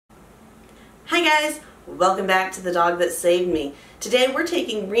Hi guys, welcome back to The Dog That Saved Me. Today we're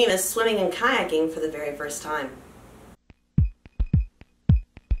taking Remus swimming and kayaking for the very first time.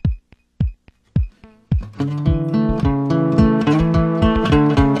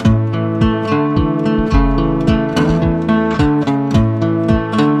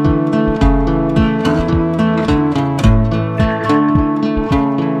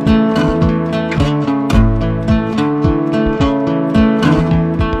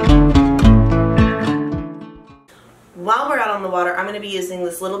 While we're out on the water, I'm going to be using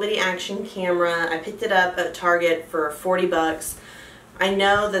this little bitty action camera. I picked it up at Target for 40 bucks. I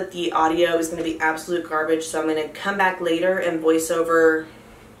know that the audio is going to be absolute garbage, so I'm going to come back later and voice over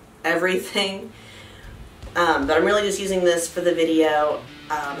everything. But I'm really just using this for the video.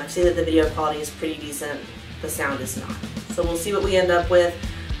 I've seen that the video quality is pretty decent. The sound is not. So we'll see what we end up with.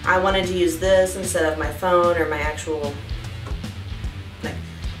 I wanted to use this instead of my phone or my actual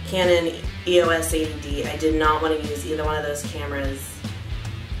Canon EOS 80D. I did not want to use either one of those cameras.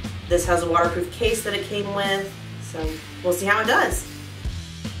 This has a waterproof case that it came with, so we'll see how it does.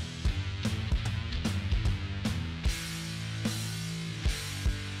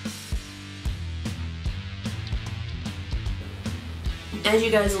 As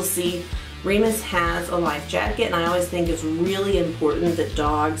you guys will see, Remus has a life jacket, and I always think it's really important that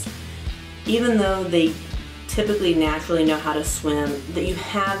dogs, even though they typically naturally know how to swim, that you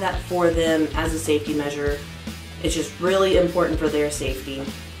have that for them as a safety measure. It's just really important for their safety.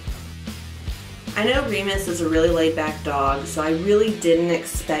 I know Remus is a really laid back dog, so I really didn't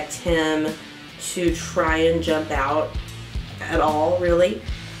expect him to try and jump out at all, really.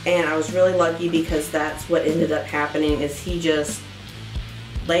 And I was really lucky because that's what ended up happening, is he just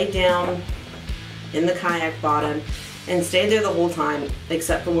laid down in the kayak bottom and stayed there the whole time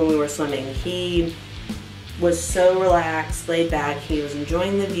except for when we were swimming. He was so relaxed, laid back. He was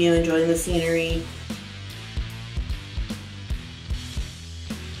enjoying the view, enjoying the scenery.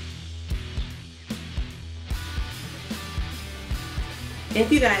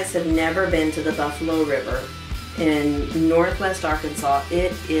 If you guys have never been to the Buffalo River in northwest Arkansas,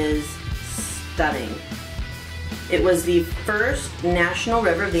 it is stunning. It was the first national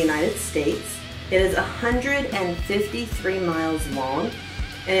river of the United States. It is 153 miles long,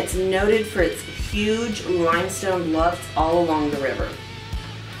 and it's noted for its huge limestone bluffs all along the river.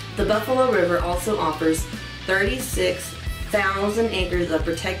 The Buffalo River also offers 36,000 acres of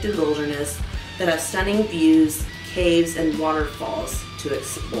protected wilderness that have stunning views, caves, and waterfalls to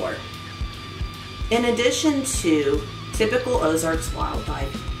explore. In addition to typical Ozarks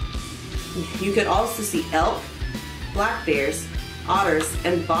wildlife, you could also see elk, black bears, otters,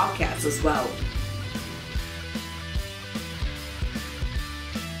 and bobcats as well.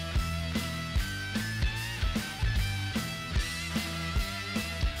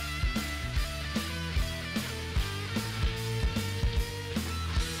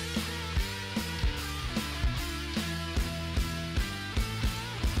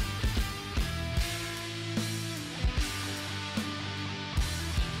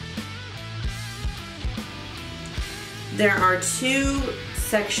 There are two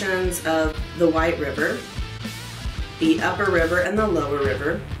sections of the White River, the Upper River and the Lower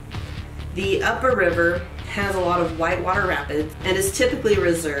River. The Upper River has a lot of whitewater rapids and is typically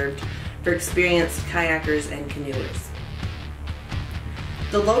reserved for experienced kayakers and canoers.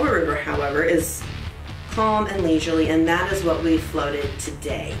 The Lower River, however, is calm and leisurely, and that is what we floated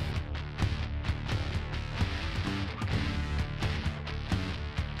today.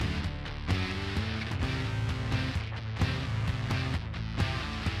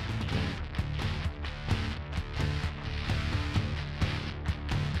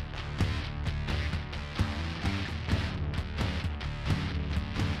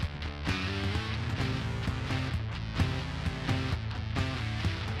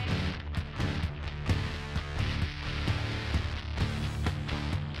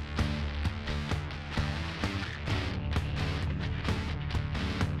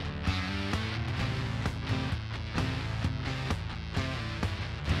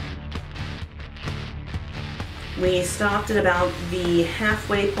 We stopped at about the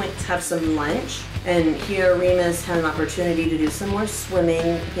halfway point to have some lunch, and here Remus had an opportunity to do some more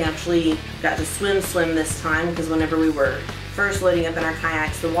swimming. He actually got to swim this time, because whenever we were first loading up in our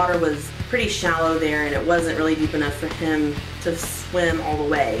kayaks, the water was pretty shallow there and it wasn't really deep enough for him to swim all the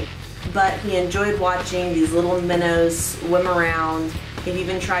way. But he enjoyed watching these little minnows swim around. He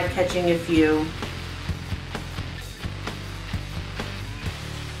even tried catching a few.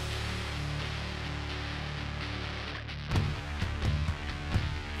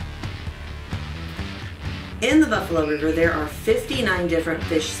 In the Buffalo River, there are 59 different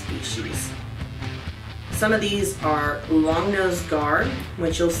fish species. Some of these are long-nosed gar,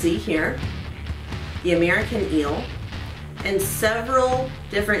 which you'll see here, the American eel, and several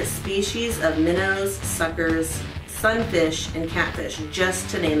different species of minnows, suckers, sunfish, and catfish, just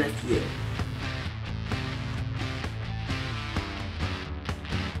to name a few.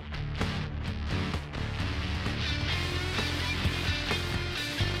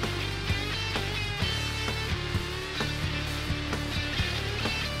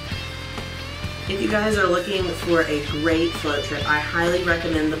 If you guys are looking for a great float trip, I highly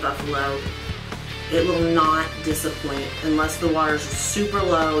recommend the Buffalo. It will not disappoint. Unless the water's super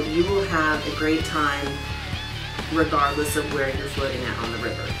low, you will have a great time regardless of where you're floating at on the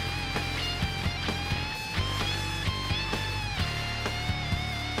river.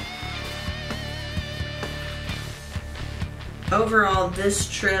 Overall, this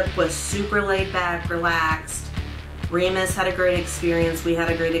trip was super laid back, relaxed. Remus had a great experience, we had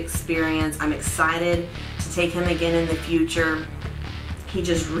a great experience. I'm excited to take him again in the future. He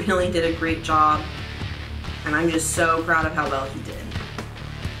just really did a great job, and I'm just so proud of how well he did.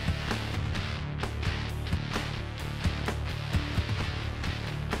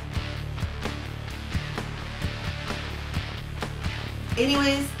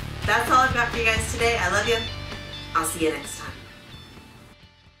 Anyways, that's all I've got for you guys today. I love you. I'll see you next time.